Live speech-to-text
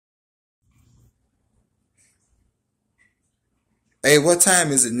Hey, what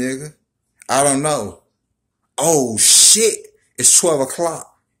time is it, nigga? I don't know. Oh shit, it's 12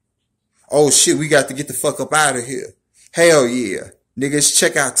 o'clock. Oh shit, we got to get the fuck up out of here. Hell yeah. Nigga, it's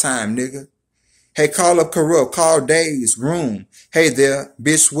checkout time, nigga. Hey, call up Corrupt, call Dave's room. Hey there,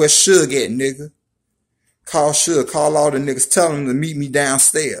 bitch, where Suge at, nigga? Call Suge, call all the niggas, tell them to meet me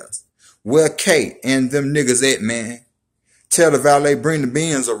downstairs. Where Kate and them niggas at, man? Tell the valet bring the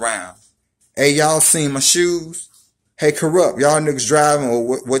Benz around. Hey, y'all seen my shoes? Hey, Corrupt, y'all niggas driving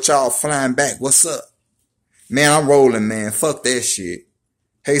or what y'all flying back? What's up? Man, I'm rolling, man. Fuck that shit.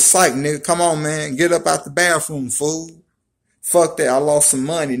 Hey, psych, nigga, come on, man. Get up out the bathroom, fool. Fuck that, I lost some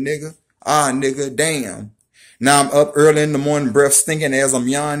money, nigga. Ah, nigga, damn. Now I'm up early in the morning, breath stinking as I'm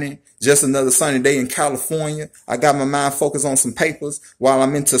yawning. Just another sunny day in California. I got my mind focused on some papers while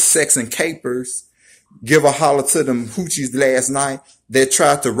I'm into sex and capers. Give a holler to them hoochies last night that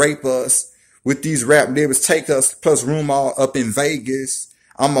tried to rape us. With these rap lyrics, take us plus room all up in Vegas.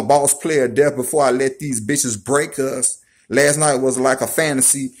 I'm a boss player death before I let these bitches break us. Last night was like a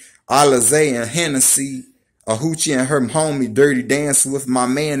fantasy. Alizé and Hennessy. A hoochie and her homie dirty dance with my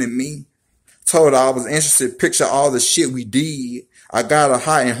man and me. Told her I was interested, picture all the shit we did. I got her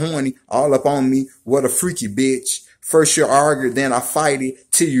hot and horny, all up on me. What a freaky bitch. First you argue, then I fight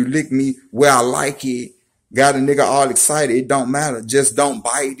it, till you lick me where I like it. Got a nigga all excited, it don't matter, just don't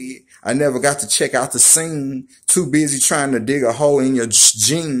bite it. I never got to check out the scene. Too busy trying to dig a hole in your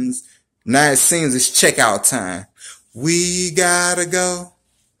jeans. Now it seems it's checkout time. We gotta go.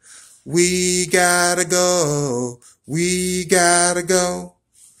 We gotta go. We gotta go.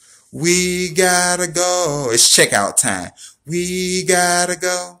 We gotta go. It's checkout time. We gotta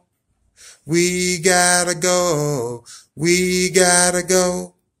go. We gotta go. We gotta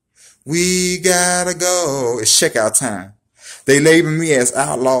go. We gotta go. It's checkout time. They label me as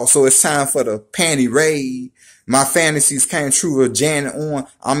outlaw, so it's time for the panty raid. My fantasies came true with Janet on.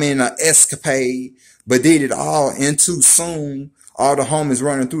 I'm in an escapade, but did it all in too soon. All the homies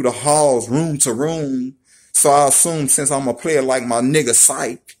running through the halls, room to room. So I assume since I'm a player like my nigga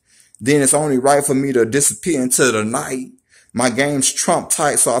Psych, then it's only right for me to disappear into the night. My game's trump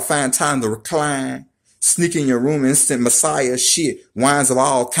tight, so I find time to recline. Sneak in your room, instant messiah shit, wines of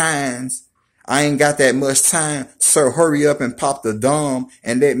all kinds. I ain't got that much time, so hurry up and pop the dome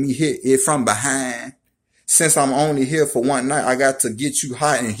and let me hit it from behind. Since I'm only here for one night, I got to get you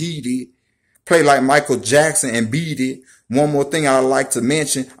hot and heated. Play like Michael Jackson and beat it. One more thing I'd like to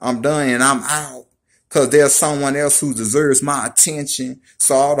mention, I'm done and I'm out. Cause there's someone else who deserves my attention.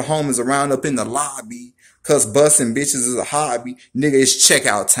 So all the homies around up in the lobby. Cause busting bitches is a hobby. Nigga, it's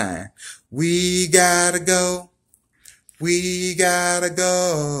checkout time. We gotta go. We gotta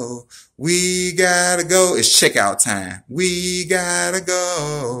go. We gotta go. It's checkout time. We gotta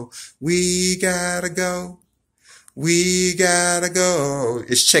go. We gotta go. We gotta go.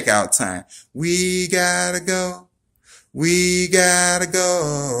 It's checkout time. We gotta go. We gotta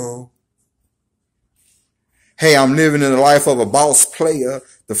go. Hey, I'm living in the life of a boss player.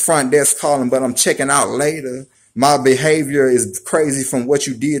 The front desk calling, but I'm checking out later. My behavior is crazy from what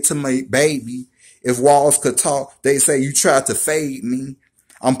you did to my baby. If walls could talk, they say you tried to fade me.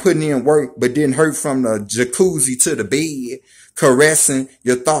 I'm putting in work, but didn't hurt from the jacuzzi to the bed. Caressing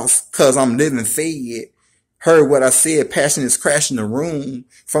your thoughts, cause I'm living fed. Heard what I said, passion is crashing the room.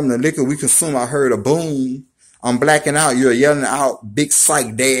 From the liquor we consume, I heard a boom. I'm blacking out, you're yelling out, big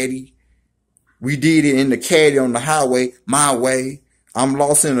psych daddy. We did it in the caddy on the highway, my way. I'm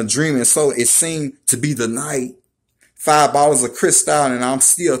lost in a dream and so it seemed to be the night. 5 bottles of Cristal and I'm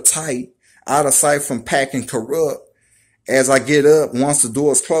still tight. Out of sight from packing Corrupt. As I get up, once the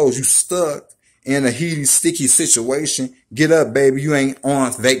doors close, you stuck in a heated, sticky situation. Get up, baby, you ain't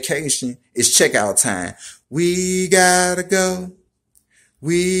on vacation. It's checkout time. We gotta go.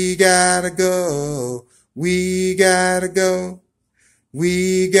 We gotta go. We gotta go.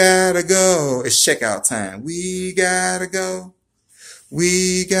 We gotta go. It's checkout time. We gotta go.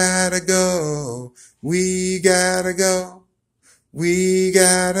 We gotta go. We gotta go. We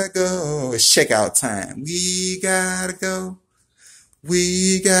gotta go. It's checkout time. We gotta go.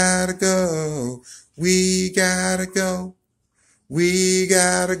 We gotta go. We gotta go. We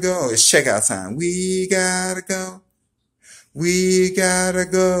gotta go. It's checkout time. We gotta go. We gotta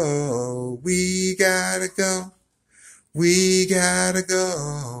go. We gotta go. We gotta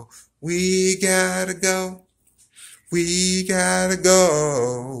go. We gotta go. We gotta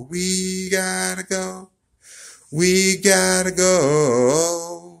go. We gotta go. We gotta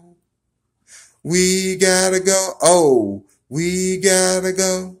go. We gotta go. Oh, we gotta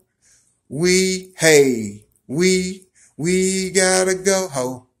go. We gotta go.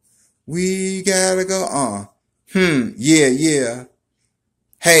 Ho. We gotta go. Yeah.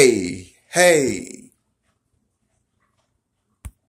 Hey, hey.